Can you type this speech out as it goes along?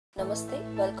Namaste,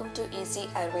 welcome to Easy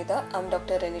Ayurveda. I'm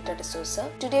Dr. Renita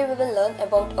D'Souza. Today we will learn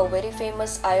about a very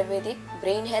famous Ayurvedic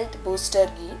brain health booster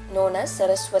ghee known as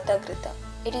Saraswata Ghrita.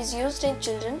 It is used in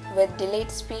children with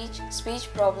delayed speech, speech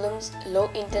problems, low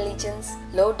intelligence,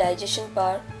 low digestion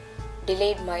power,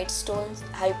 delayed milestones,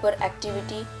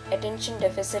 hyperactivity, attention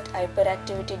deficit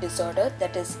hyperactivity disorder,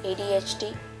 that is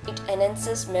ADHD. It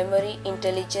enhances memory,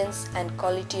 intelligence and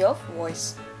quality of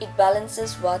voice. It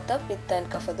balances Vata, Pitta and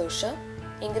Kapha dosha.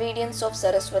 Ingredients of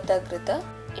Saraswata Ghrita.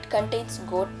 It contains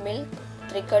goat milk,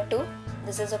 trikatu.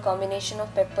 This is a combination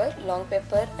of pepper, long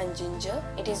pepper and ginger.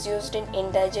 It is used in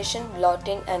indigestion,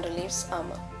 bloating and relieves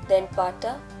ama. Then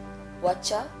pata,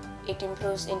 vacha. It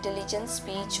improves intelligence,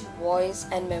 speech, voice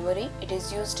and memory. It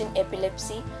is used in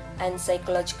epilepsy and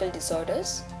psychological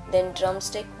disorders. Then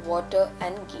drumstick, water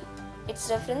and ghee. Its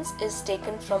reference is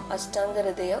taken from Ashtanga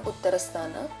Hridaya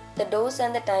Uttarasthana. The dose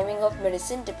and the timing of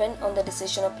medicine depend on the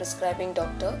decision of prescribing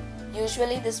doctor.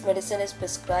 Usually this medicine is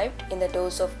prescribed in the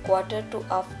dose of quarter to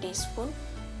half teaspoon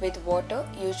with water,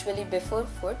 usually before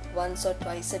food, once or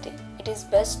twice a day. It is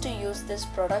best to use this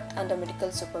product under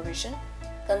medical supervision.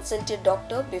 Consult your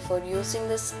doctor before using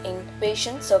this in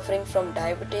patients suffering from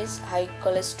diabetes, high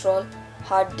cholesterol,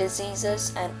 heart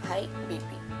diseases and high BP.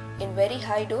 In very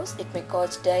high dose, it may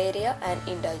cause diarrhea and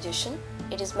indigestion.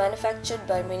 It is manufactured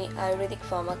by many Ayurvedic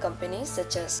pharma companies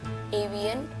such as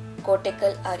AVN,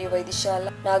 Kottakkal,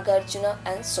 Aryavaidishala, Nagarjuna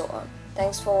and so on.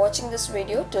 Thanks for watching this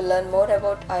video. To learn more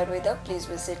about Ayurveda, please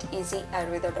visit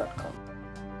easyayurveda.com.